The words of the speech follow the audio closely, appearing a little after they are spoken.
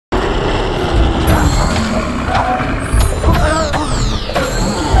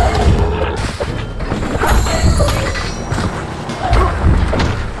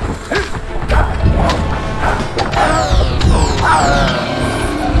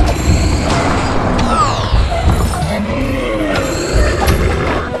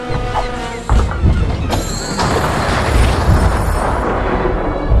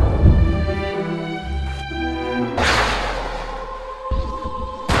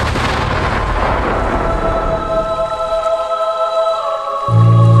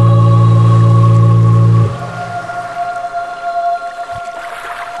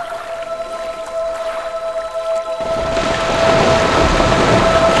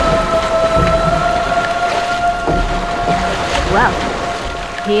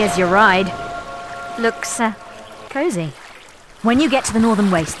Well, here's your ride. Looks, cozy. When you get to the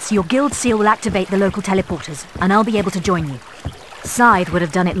Northern Wastes, your guild seal will activate the local teleporters, and I'll be able to join you. Scythe would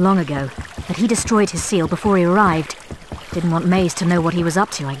have done it long ago, but he destroyed his seal before he arrived. Didn't want Maze to know what he was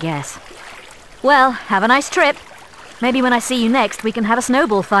up to, I guess. Well, have a nice trip. Maybe when I see you next, we can have a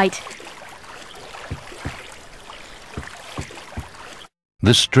snowball fight.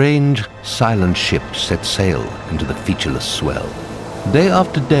 The strange, silent ship set sail into the featureless swell. Day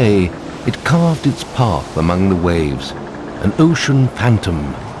after day, it carved its path among the waves, an ocean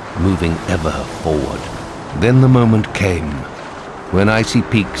phantom moving ever forward. Then the moment came, when icy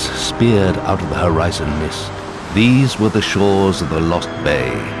peaks speared out of the horizon mist. These were the shores of the Lost Bay.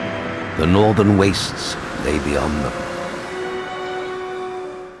 The Northern Wastes lay beyond them.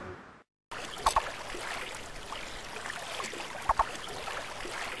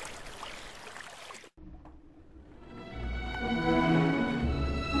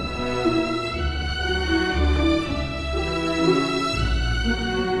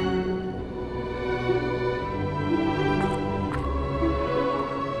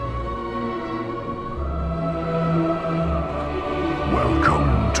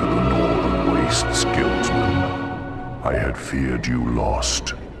 Welcome to the Northern Wastes, Guildsman. I had feared you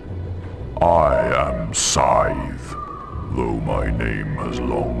lost. I am Scythe, though my name has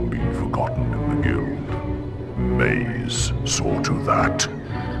long been forgotten in the guild. Maze saw to that.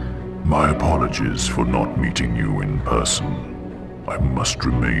 My apologies for not meeting you in person. I must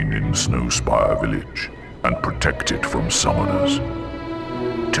remain in Snowspire Village and protect it from summoners.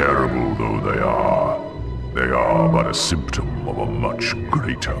 Terrible though they are but a symptom of a much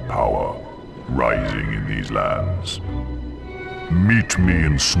greater power rising in these lands. Meet me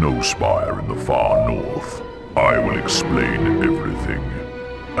in Snowspire in the far north. I will explain everything,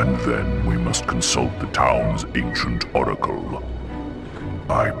 and then we must consult the town's ancient oracle.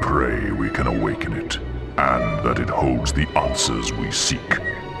 I pray we can awaken it, and that it holds the answers we seek.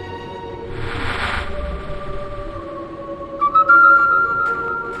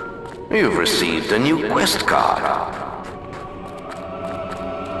 You've received a new quest card.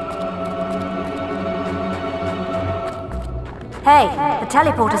 Hey, the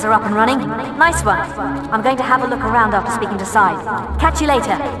teleporters are up and running. Nice one. I'm going to have a look around after speaking to Scythe. Catch you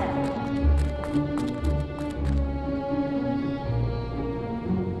later.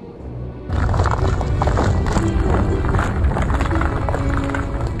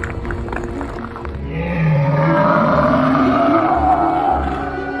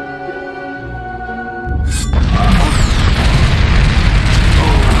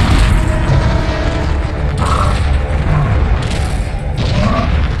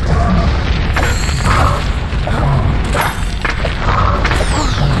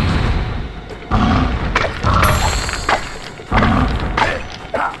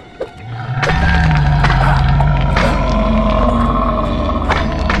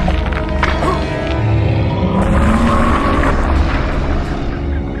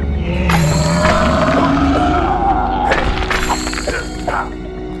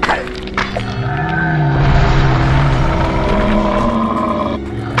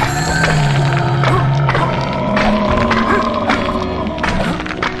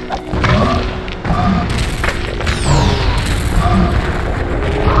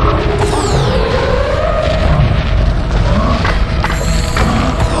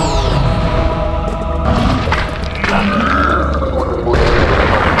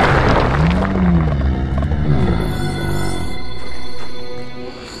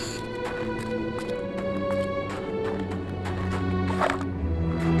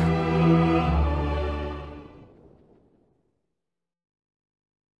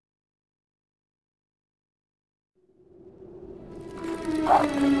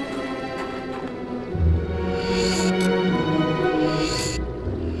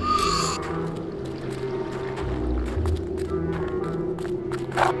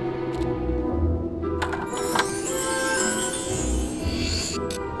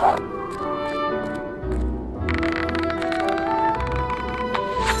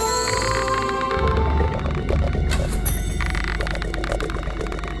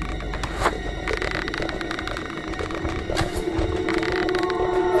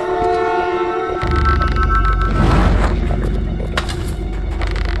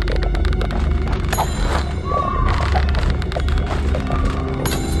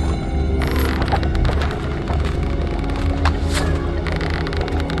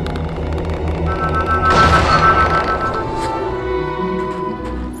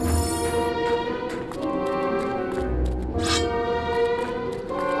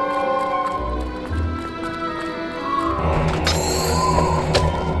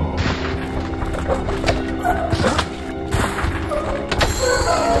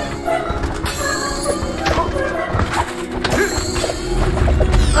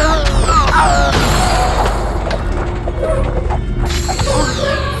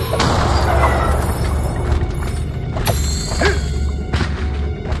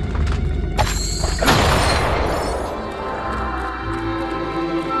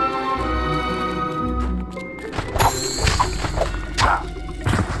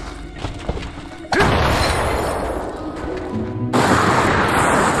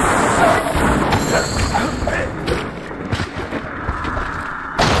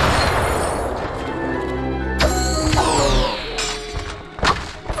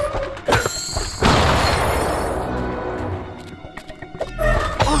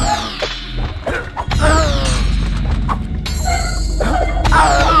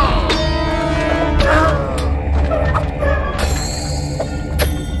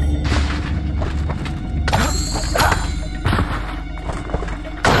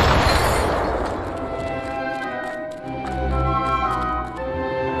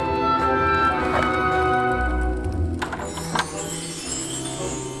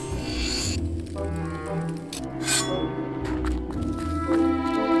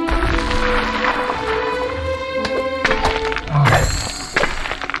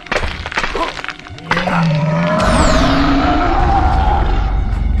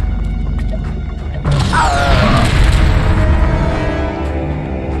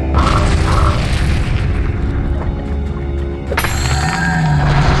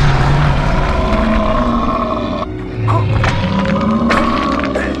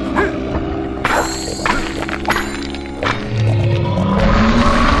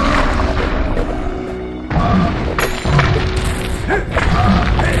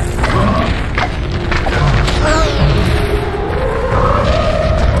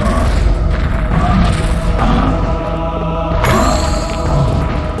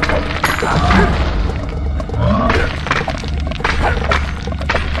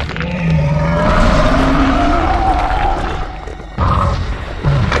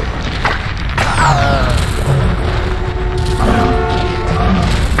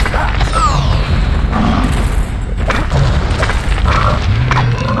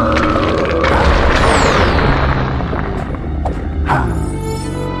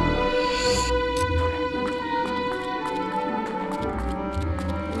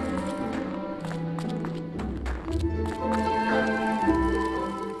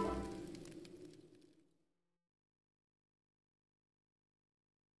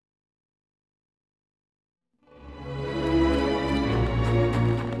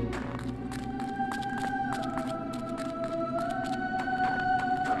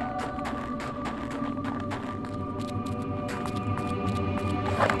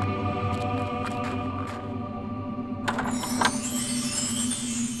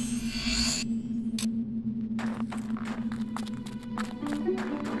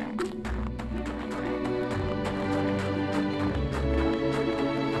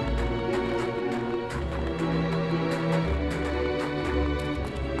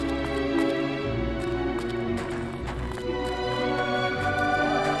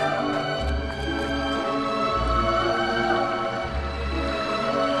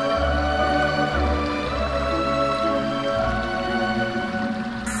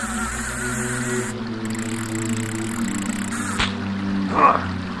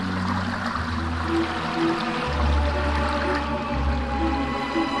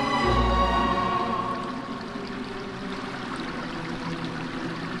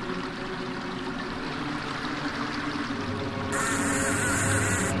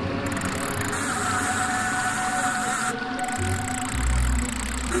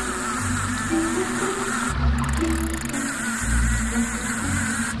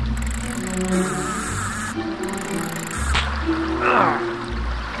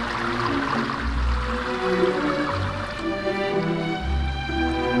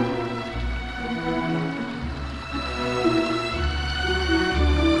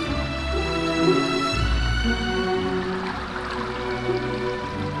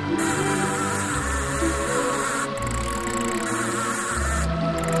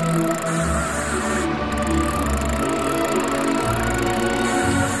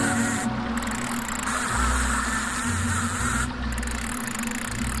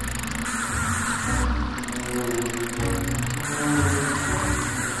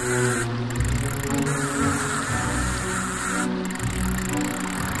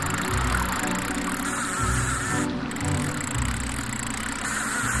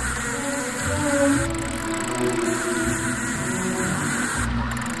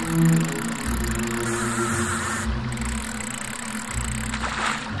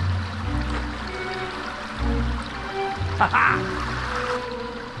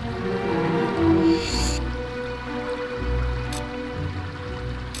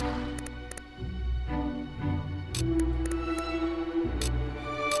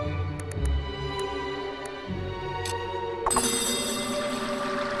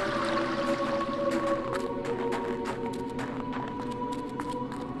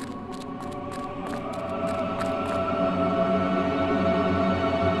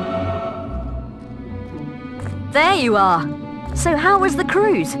 There you are. So how was the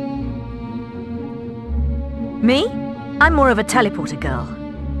cruise? Me? I'm more of a teleporter girl.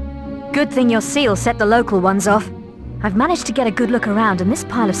 Good thing your seal set the local ones off. I've managed to get a good look around, and this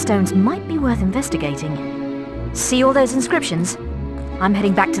pile of stones might be worth investigating. See all those inscriptions? I'm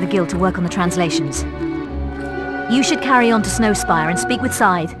heading back to the guild to work on the translations. You should carry on to Snowspire and speak with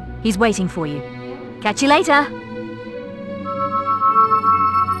Scythe. He's waiting for you. Catch you later!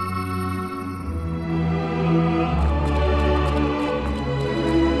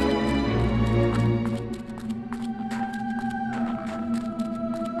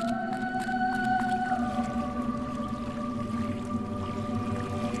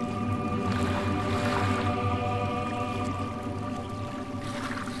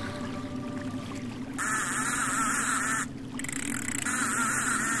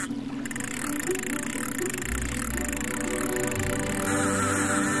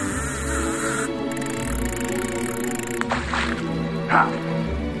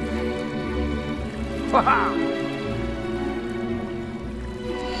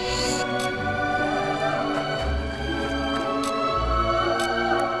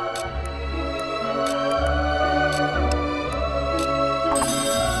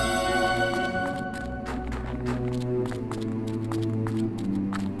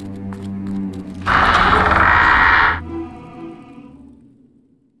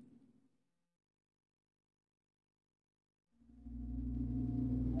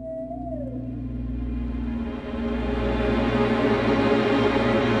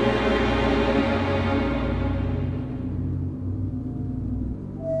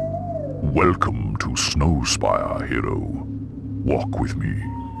 Welcome to Snowspire, hero. Walk with me.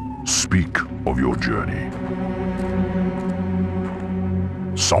 Speak of your journey.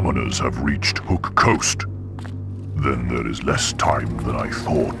 Summoners have reached Hook Coast. Then there is less time than I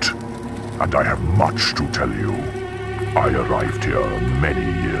thought, and I have much to tell you. I arrived here many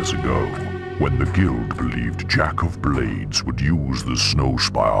years ago, when the guild believed Jack of Blades would use the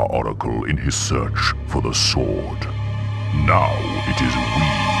Snowspire Oracle in his search for the sword. Now it is we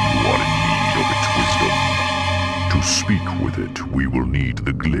who are in need of its wisdom. To speak with it, we will need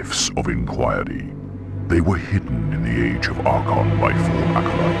the glyphs of inquiry. They were hidden in the Age of Archon by 4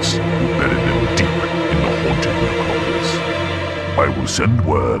 acolytes, who buried them deep in the haunted necropolis. I will send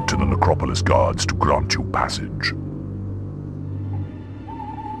word to the necropolis guards to grant you passage.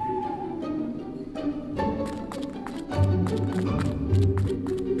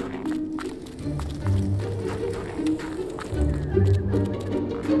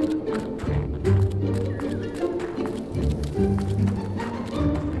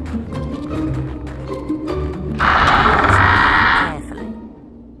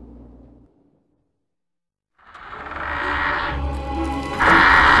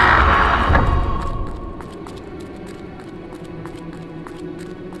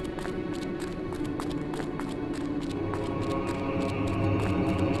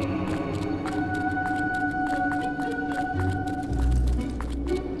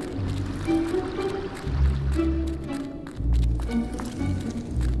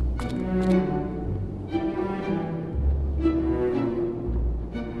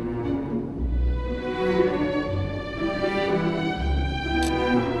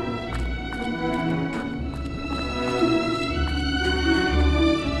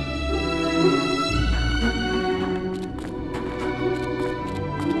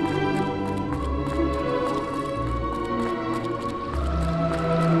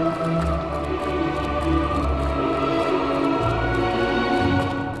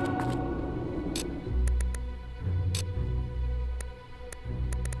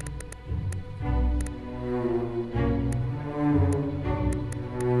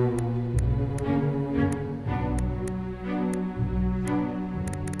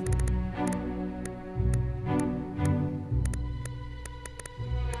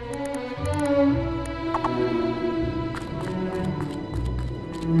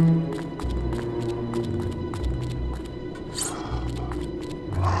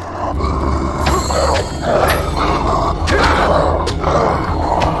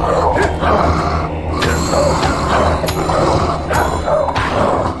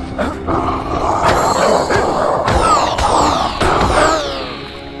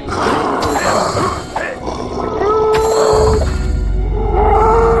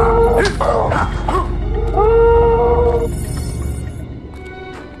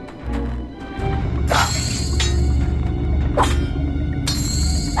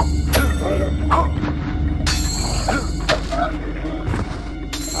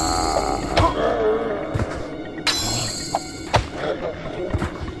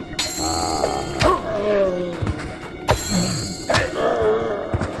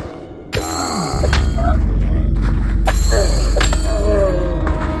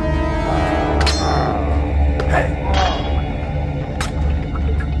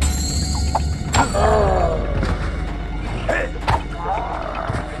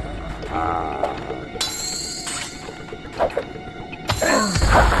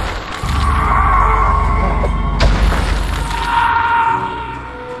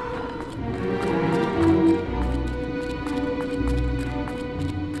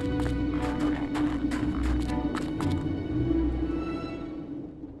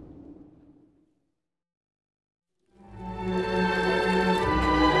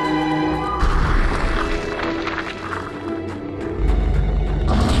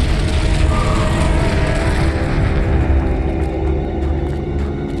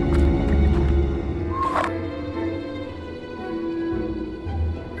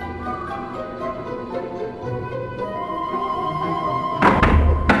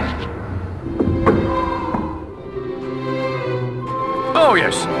 Oh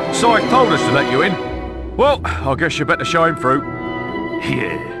yes, Scythe told us to let you in. Well, I guess you better show him through.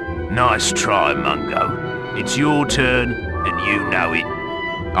 Yeah, nice try, Mungo. It's your turn, and you know it.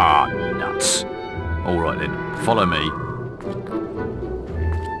 Ah, nuts. All right then, follow me.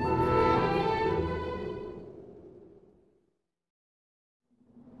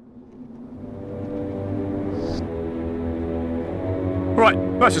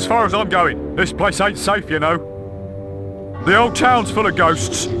 Right, that's as far as I'm going. This place ain't safe, you know. The old town's full of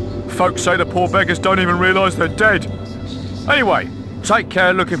ghosts. Folks say the poor beggars don't even realise they're dead. Anyway, take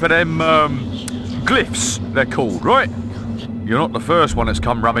care looking for them, glyphs, they're called, right? You're not the first one that's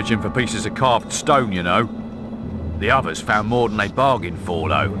come rummaging for pieces of carved stone, you know. The others found more than they bargained for,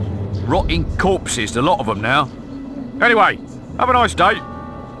 though. Rotting corpses, a lot of them now. Anyway, have a nice day.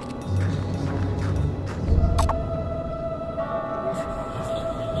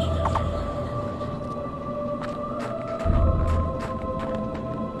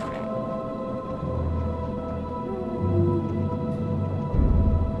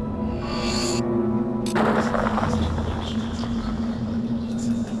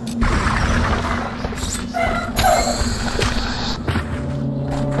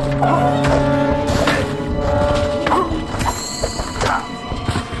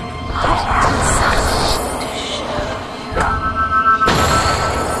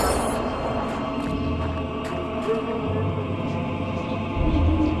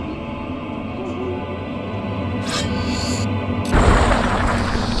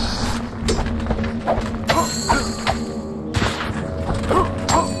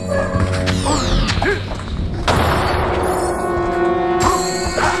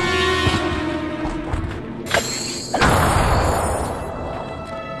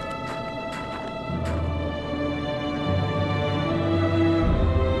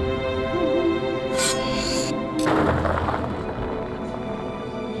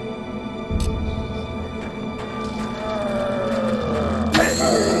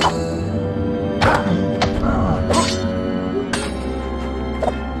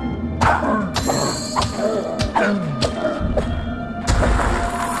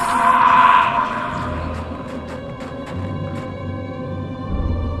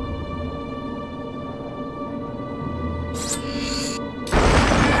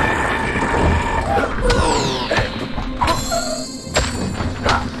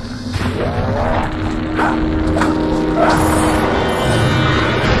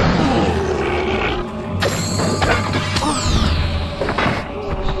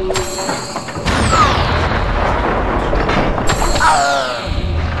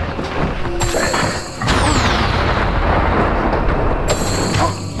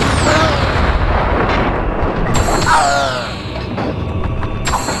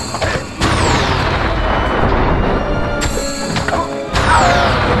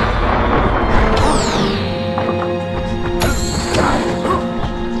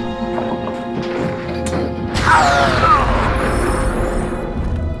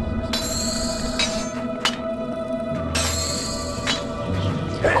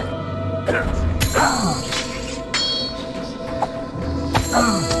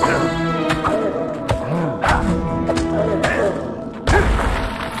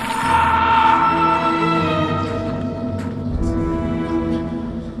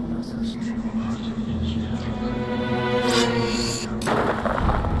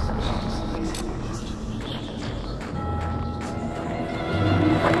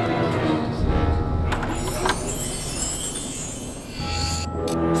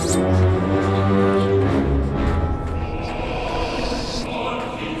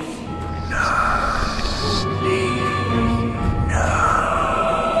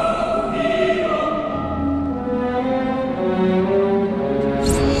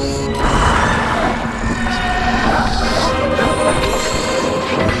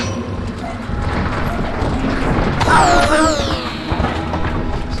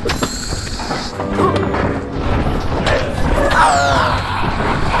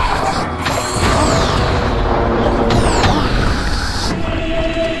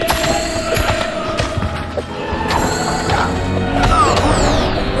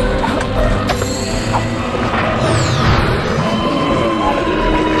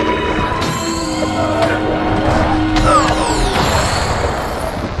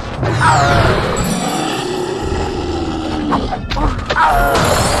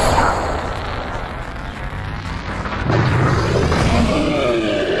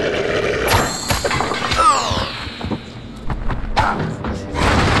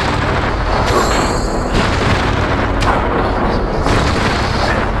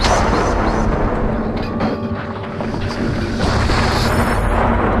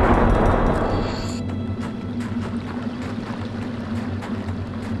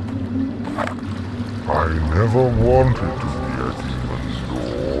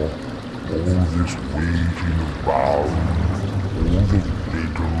 this waiting around, all the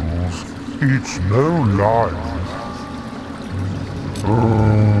riddles, it's no life.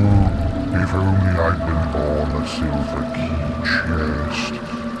 Oh, if only I'd been born a silver key chest.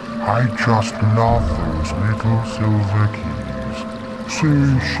 I just love those little silver keys. So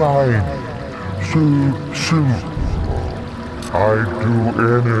shiny, so silver. I'd do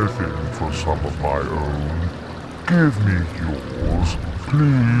anything for some of my own. Give me yours,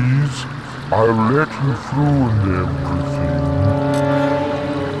 please. I'll let you through and everything.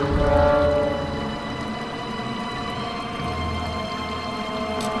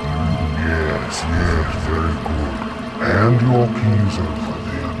 Yes, very good. Hand your keys over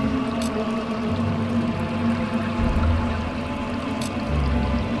then.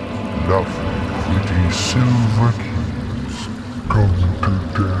 Lovely, pretty silver keys. Come to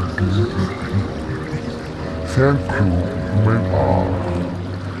Daddy. Thank you, you may pass.